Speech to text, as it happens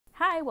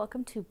Hi,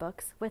 welcome to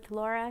Books with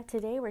Laura.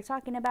 Today we're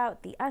talking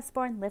about the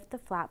Usborne Lift the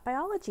Flap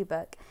biology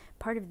book,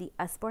 part of the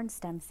Usborne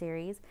STEM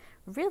series.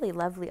 Really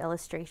lovely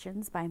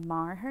illustrations by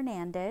Mar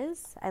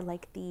Hernandez. I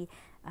like the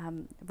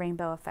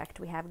rainbow effect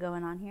we have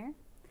going on here.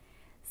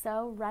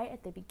 So right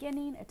at the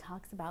beginning, it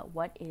talks about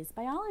what is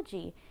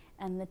biology.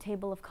 And the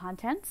table of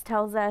contents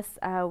tells us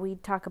we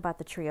talk about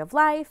the tree of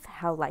life,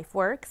 how life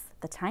works,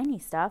 the tiny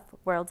stuff,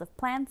 worlds of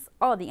plants,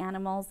 all the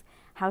animals,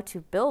 how to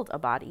build a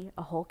body,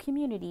 a whole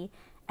community,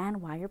 and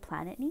why your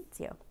planet needs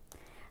you.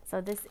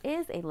 So this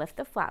is a Lift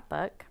the Flap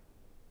book.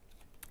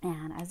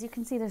 And as you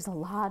can see, there's a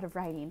lot of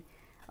writing,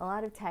 a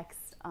lot of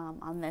text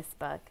on this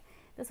book.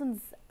 This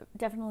one's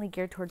definitely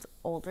geared towards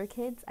older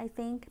kids, I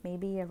think,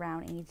 maybe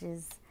around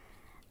ages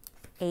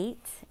 8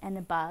 and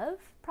above,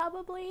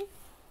 probably.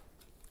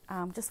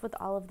 Just with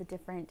all of the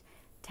different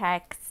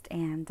text,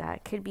 and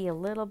could be a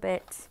little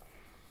bit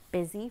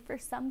busy for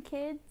some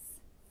kids.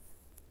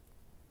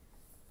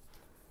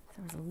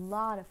 So there's a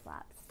lot of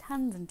flaps,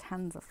 tons and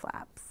tons of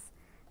flaps.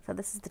 So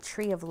this is the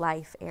tree of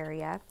life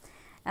area.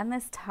 And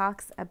this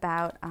talks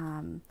about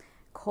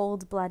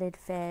cold-blooded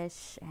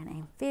fish and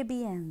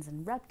amphibians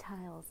and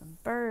reptiles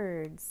and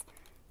birds.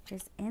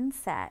 There's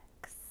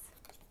insects,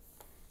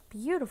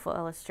 beautiful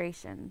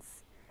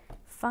illustrations,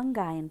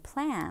 fungi and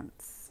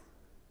plants.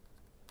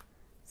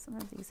 Some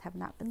of these have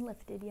not been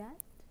lifted yet.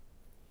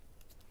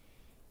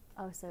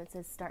 Oh, so it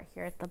says start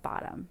here at the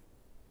bottom.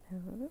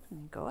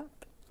 And go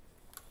up.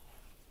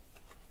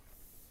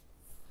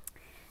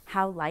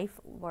 How life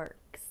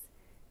works.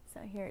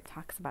 So here it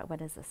talks about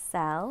what is a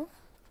cell.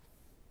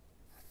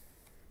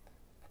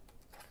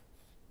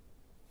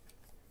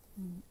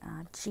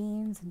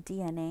 Genes and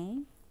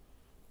DNA.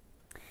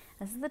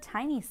 This is the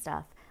tiny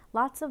stuff.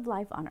 Lots of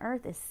life on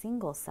Earth is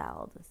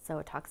single-celled. So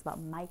it talks about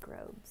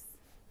microbes.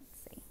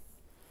 Let's see.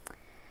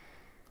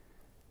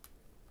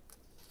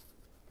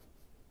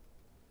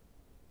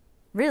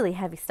 Really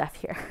heavy stuff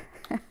here.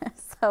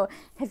 So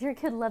if your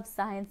kid loves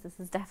science, this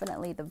is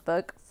definitely the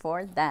book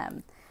for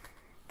them,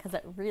 because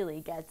it really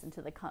gets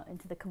into the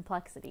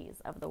complexities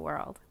of the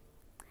world.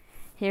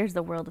 Here's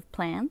the world of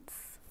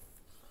plants.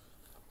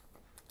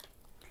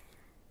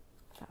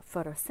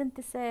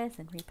 Photosynthesis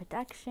and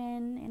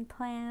reproduction in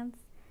plants.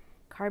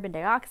 Carbon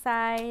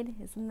dioxide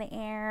is in the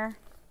air.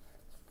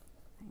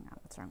 Hang on,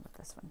 what's wrong with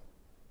this one?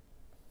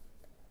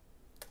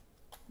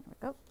 There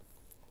we go.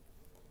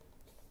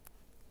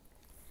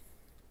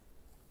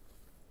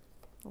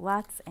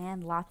 Lots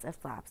and lots of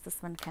flaps. This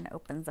one kind of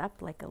opens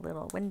up like a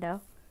little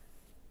window.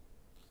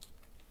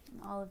 And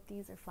all of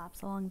these are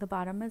flaps along the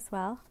bottom as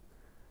well.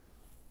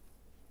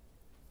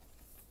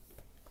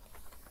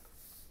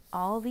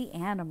 All the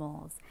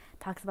animals.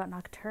 Talks about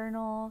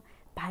nocturnal,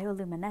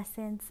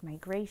 bioluminescence,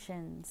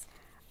 migrations,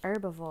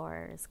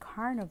 herbivores,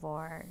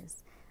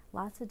 carnivores,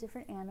 lots of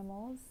different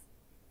animals.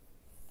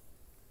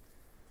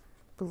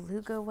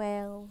 Beluga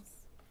whales.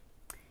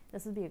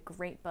 This would be a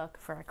great book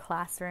for a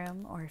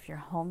classroom or if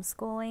you're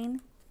homeschooling.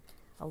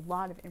 A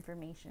lot of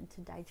information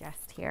to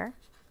digest here.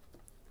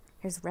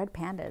 Here's red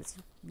pandas.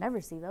 You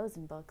never see those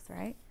in books,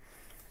 right?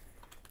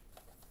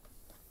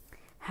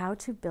 How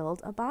to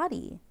build a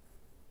body.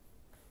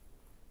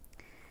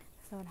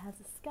 So it has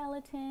a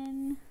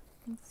skeleton.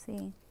 Let's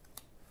see.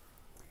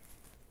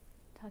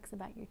 Talks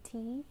about your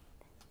teeth.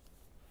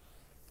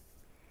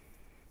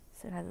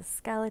 So it has a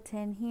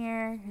skeleton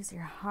here. Here's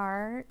your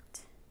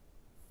heart.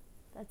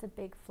 That's a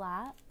big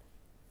flap.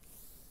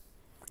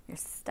 Your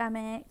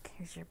stomach.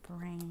 Here's your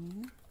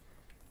brain.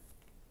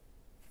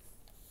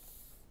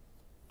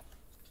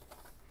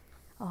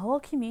 A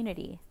whole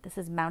community. This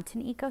is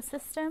mountain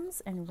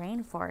ecosystems and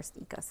rainforest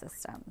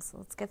ecosystems. So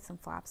let's get some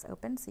flaps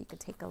open so you can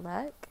take a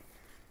look.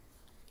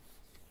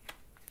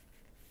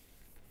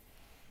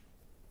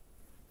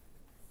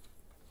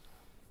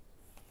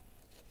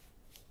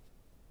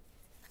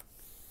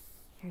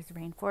 Here's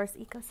rainforest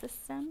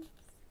ecosystems.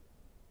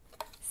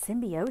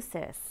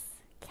 Symbiosis.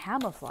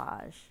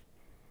 Camouflage.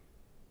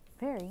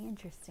 Very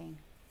interesting.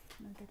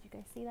 Did you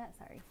guys see that?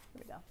 Sorry.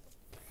 Here we go.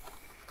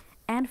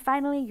 And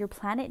finally, your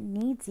planet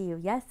needs you.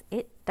 Yes,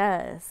 it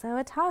does. So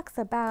it talks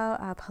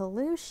about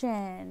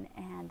pollution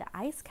and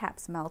ice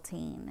caps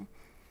melting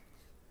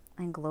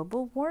and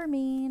global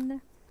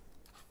warming.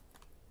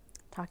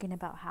 Talking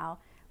about how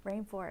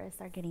rainforests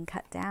are getting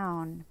cut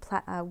down.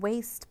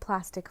 Waste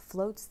plastic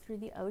floats through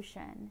the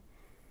ocean.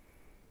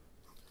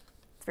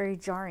 It's very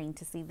jarring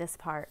to see this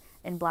part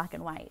in black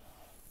and white.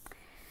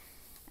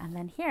 And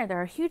then here,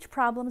 there are huge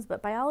problems,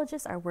 but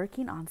biologists are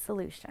working on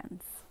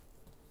solutions.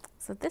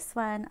 So this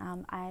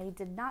one, I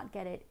did not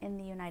get it in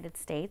the United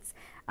States.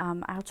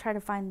 I'll try to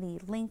find the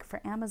link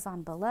for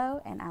Amazon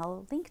below, and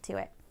I'll link to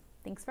it.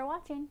 Thanks for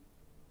watching.